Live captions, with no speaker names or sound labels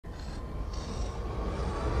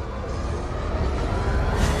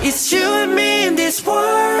It's you and me in this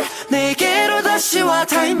world. 내게로 다시 와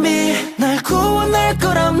time me. 날 구원할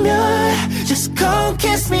거라면 just come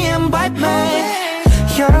kiss me and bite me.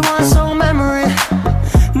 You're one song memory.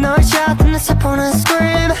 널 찾는 내 사포는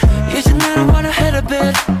scream. 이제 나는 wanna hit a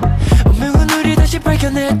bit. 운명은 우리 다시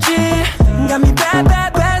발견했지. Got me bad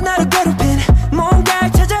bad bad 나를 괴롭힌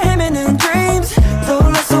뭔가를 찾아 헤매는 dreams.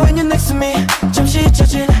 떠올랐어 when you're next to me. 잠시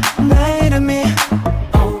잊혀진 나의 이름이.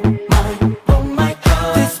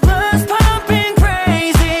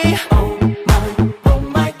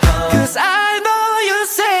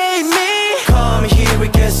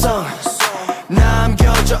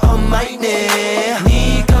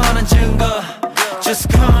 Just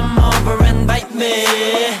come over and bite me.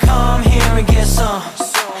 Come here and get some.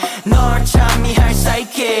 널 참미할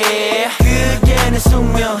사이게 그게 내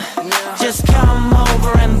숙명. Just come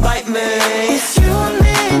over and bite me. It's you and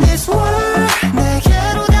me in this world.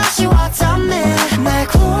 내게로 다시 왔다 me. 날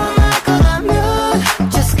구원할 거라면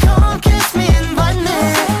just come kiss me and bite me.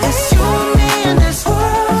 It's you and me in this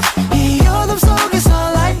world. 이 어둠 속에서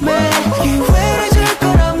light me. 기회를 줄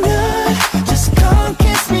거라면 just come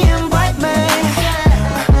kiss me and bite me.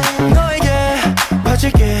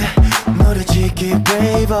 빠질게 멀어지기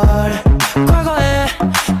baby. 과거에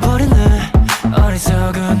버리는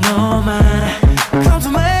어리석은 너만 Come to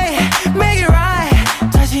me, make it right.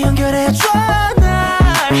 다시 연결해줘 날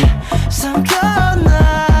삼켜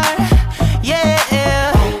날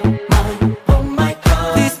yeah. Oh my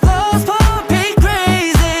god These thoughts pumping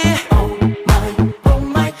crazy. Oh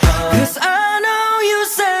my god Cause I know you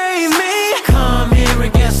save me. Come here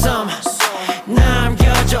and get some.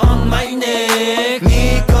 남겨줘 on my neck.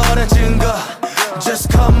 네 거란 증거. Just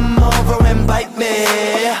come over and bite me.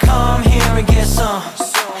 Come here and get some.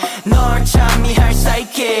 널 참미할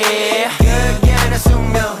사이게 그게 내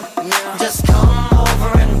숙명. Just